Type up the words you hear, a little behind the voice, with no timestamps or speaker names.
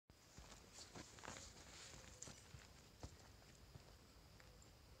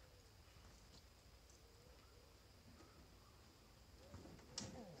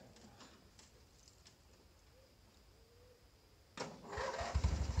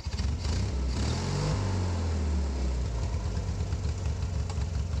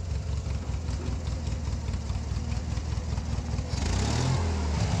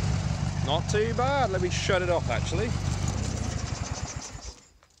not too bad. Let me shut it off actually.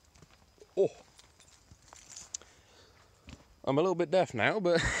 Oh, I'm a little bit deaf now,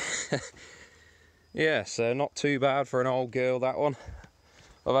 but yeah, so not too bad for an old girl, that one.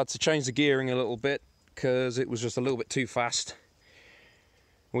 I've had to change the gearing a little bit because it was just a little bit too fast.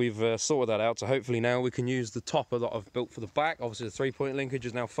 We've sorted that out, so hopefully now we can use the topper that I've built for the back. Obviously the 3-point linkage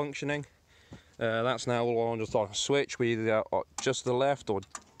is now functioning. That's now all on just on a switch. We either are just the left or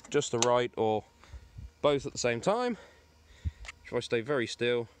just the right or both at the same time. If I stay very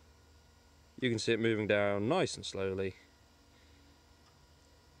still, you can see it moving down nice and slowly.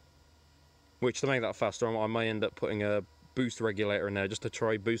 Which, to make that faster, I may end up putting a boost regulator in there just to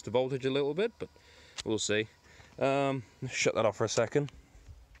try boost the voltage a little bit, but we'll see. Shut that off for a second.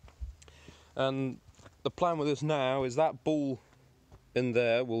 And the plan with this now is that ball in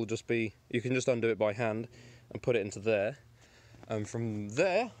there will just be, you can just undo it by hand and put it into there. And from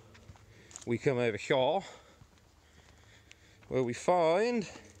there, we come over here, where we find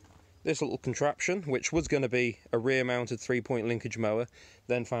this little contraption, which was going to be a rear-mounted 3-point linkage mower,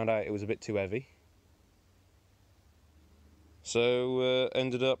 then found out it was a bit too heavy. So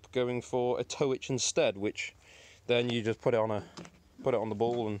ended up going for a tow hitch instead, which then you just put it on the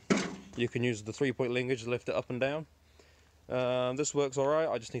ball and you can use the 3-point linkage to lift it up and down. This works alright.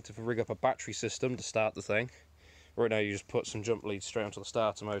 I just need to rig up a battery system to start the thing. Right now you just put some jump leads straight onto the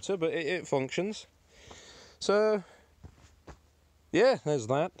starter motor, but it functions. So yeah, there's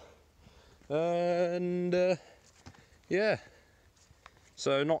that. And yeah,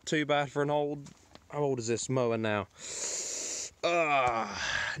 so not too bad for an old, how old is this mower now?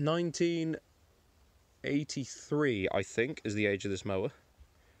 1983 I think is the age of this mower,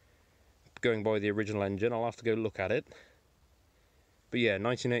 going by the original engine. I'll have to go look at it, but yeah,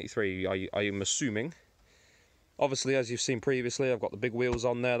 1983 I am assuming. Obviously, as you've seen previously, I've got the big wheels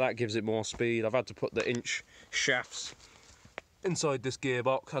on there, that gives it more speed. I've had to put the inch shafts inside this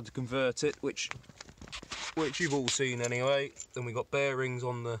gearbox, had to convert it, which you've all seen anyway. Then we got bearings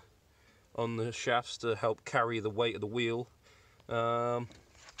on the shafts to help carry the weight of the wheel. Yeah,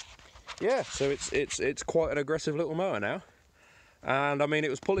 so it's quite an aggressive little mower now. And I mean, it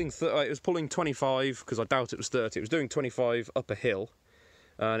was pulling 25, because I doubt it was 30. It was doing 25 up a hill,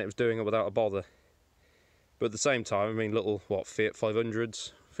 and it was doing it without a bother. But at the same time, I mean, little Fiat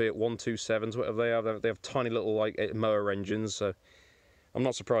 500s. Fiat 127s, whatever they have tiny little like mower engines, so I'm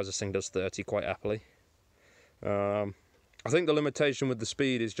not surprised this thing does 30 quite happily. I think the limitation with the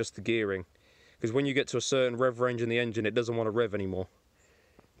speed is just the gearing, because when you get to a certain rev range in the engine, it doesn't want to rev anymore,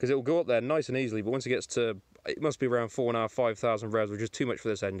 because it will go up there nice and easily, but once it gets to, it must be around 4,500 revs, which is too much for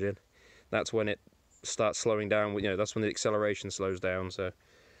this engine. That's when it starts slowing down. You know, that's when the acceleration slows down. So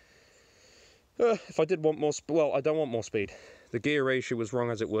if I did want more, well, I don't want more speed. The gear ratio was wrong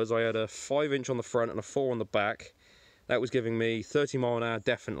as it was. I had a 5-inch on the front and a 4 on the back. That was giving me 30 mile an hour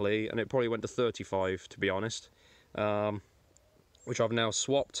definitely, and it probably went to 35 to be honest. Which I've now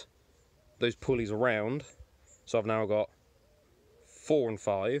swapped those pulleys around, so I've now got 4 and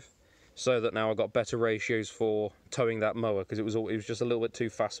 5, so that now I've got better ratios for towing that mower, because it was just a little bit too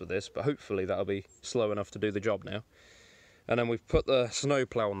fast with this, but hopefully that'll be slow enough to do the job now. And then we've put the snow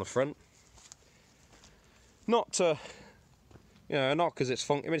plough on the front. Not you know, not because it's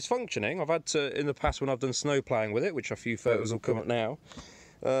it's functioning. I've had to, in the past when I've done snow ploughing with it, which a few photos will come up now,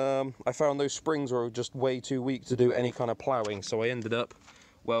 I found those springs were just way too weak to do any kind of ploughing, so I ended up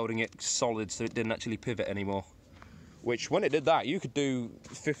welding it solid so it didn't actually pivot anymore. Which, when it did that, you could do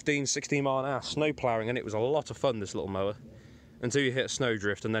 15, 16 mile an hour snow ploughing, and it was a lot of fun, this little mower, until you hit a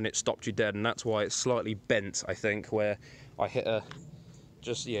snowdrift, and then it stopped you dead, and that's why it's slightly bent, I think, where I hit a,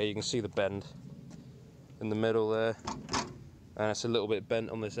 yeah, you can see the bend in the middle there. And it's a little bit bent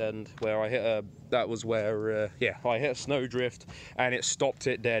on this end where I hit a, that was where, yeah, I hit a snowdrift and it stopped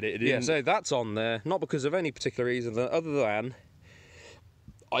it dead. It didn't. Yeah, so that's on there, not because of any particular reason other than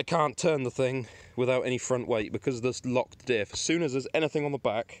I can't turn the thing without any front weight because of this locked diff. As soon as there's anything on the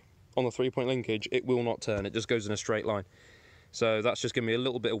back, on the 3-point linkage, it will not turn, it just goes in a straight line. So that's just giving me a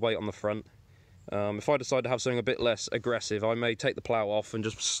little bit of weight on the front. If I decide to have something a bit less aggressive, I may take the plough off and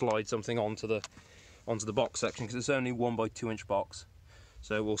just slide something onto the box section, because it's only 1 by 2 inch box,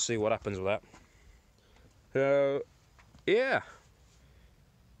 so we'll see what happens with that. So yeah,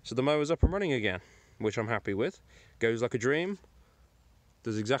 so the mower's up and running again, which I'm happy with. Goes like a dream.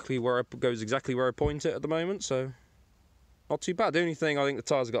 Does exactly where I point it at the moment, so not too bad. The only thing, I think the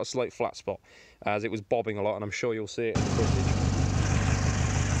tyres have got a slight flat spot, as it was bobbing a lot, and I'm sure you'll see it in the footage.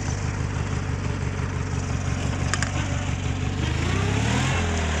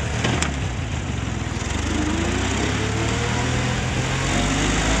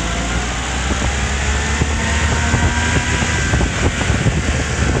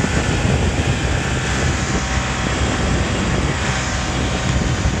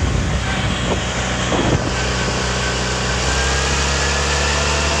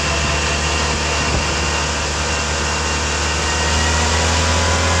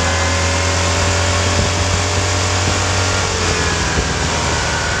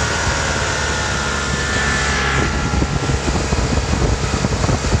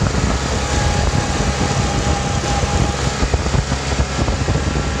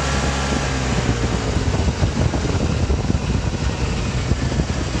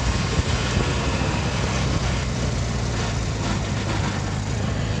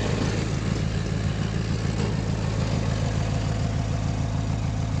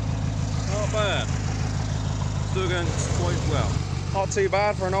 not bad. Still going quite well. Not too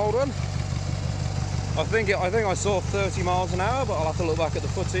bad for an old one. I think I saw 30 miles an hour, but I'll have to look back at the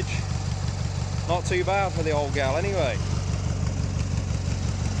footage. Not too bad for the old gal anyway.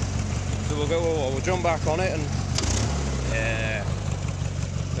 So we'll jump back on it and yeah,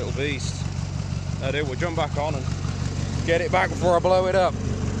 little beast. We'll jump back on and get it back before I blow it up.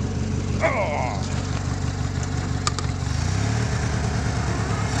 Oh.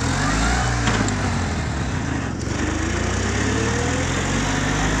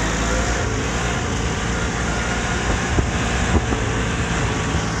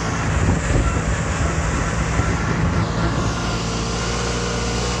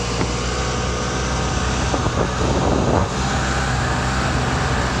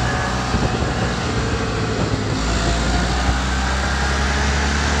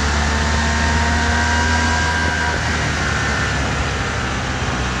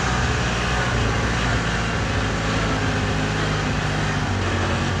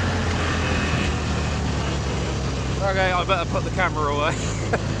 Okay, I better put the camera away.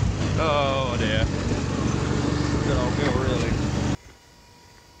 Oh dear. Good old girl, really.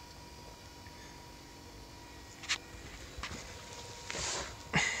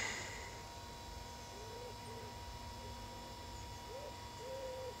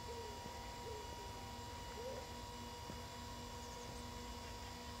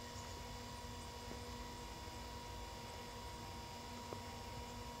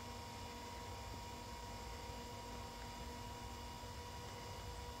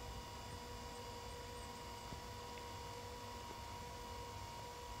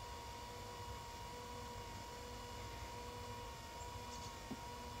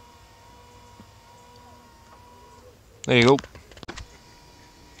 There you go.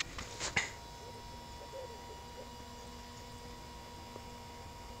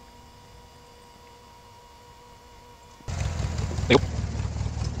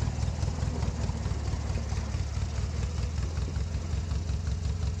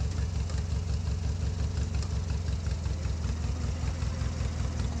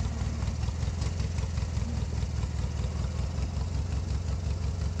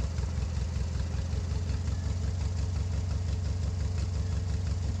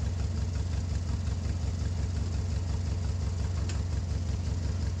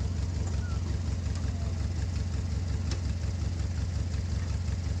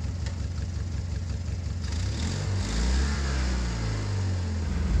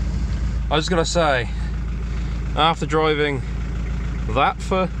 I was gonna say, after driving that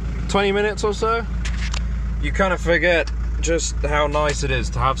for 20 minutes or so, you kind of forget just how nice it is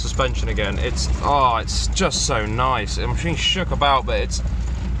to have suspension again. It's just so nice. I'm being shook about, but it's,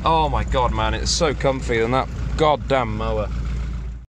 oh my god man, it's so comfy, and that goddamn mower.